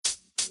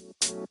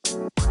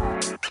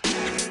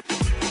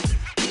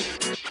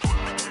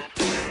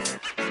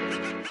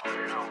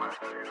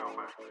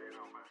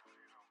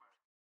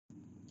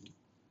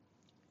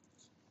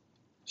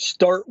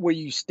Start where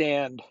you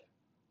stand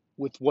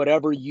with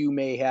whatever you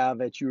may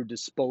have at your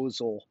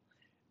disposal,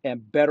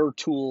 and better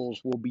tools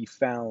will be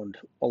found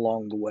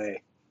along the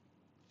way.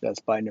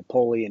 That's by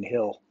Napoleon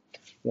Hill.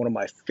 One of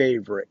my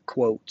favorite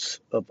quotes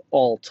of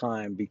all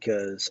time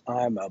because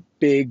I'm a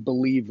big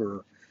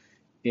believer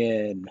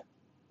in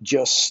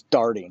just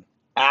starting.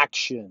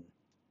 Action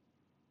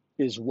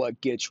is what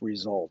gets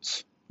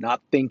results.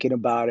 Not thinking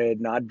about it,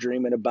 not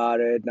dreaming about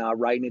it, not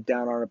writing it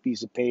down on a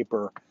piece of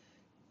paper.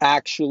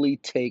 Actually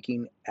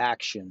taking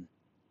action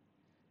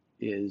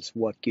is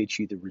what gets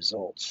you the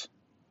results.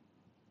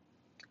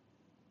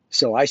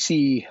 So I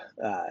see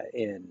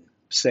in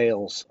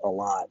sales a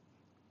lot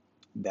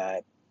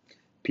that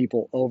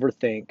people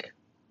overthink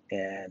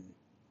and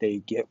they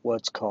get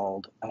what's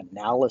called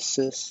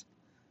analysis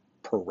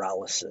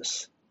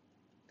paralysis.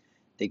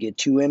 They get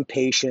too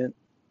impatient.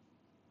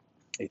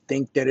 They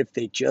think that if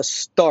they just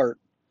start,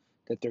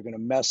 that they're going to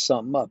mess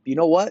something up. You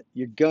know what?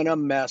 You're going to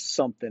mess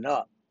something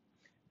up.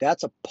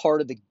 That's a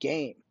part of the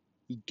game.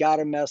 You got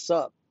to mess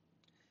up.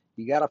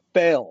 You got to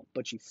fail,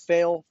 but you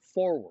fail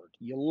forward.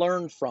 You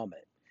learn from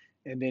it,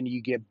 and then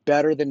you get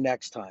better the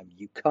next time.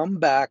 You come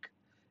back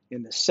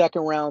in the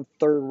second round,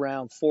 third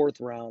round,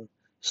 fourth round,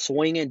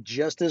 swinging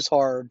just as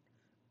hard,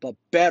 but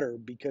better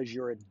because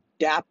you're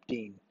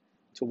adapting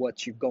to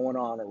what's going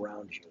on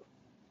around you.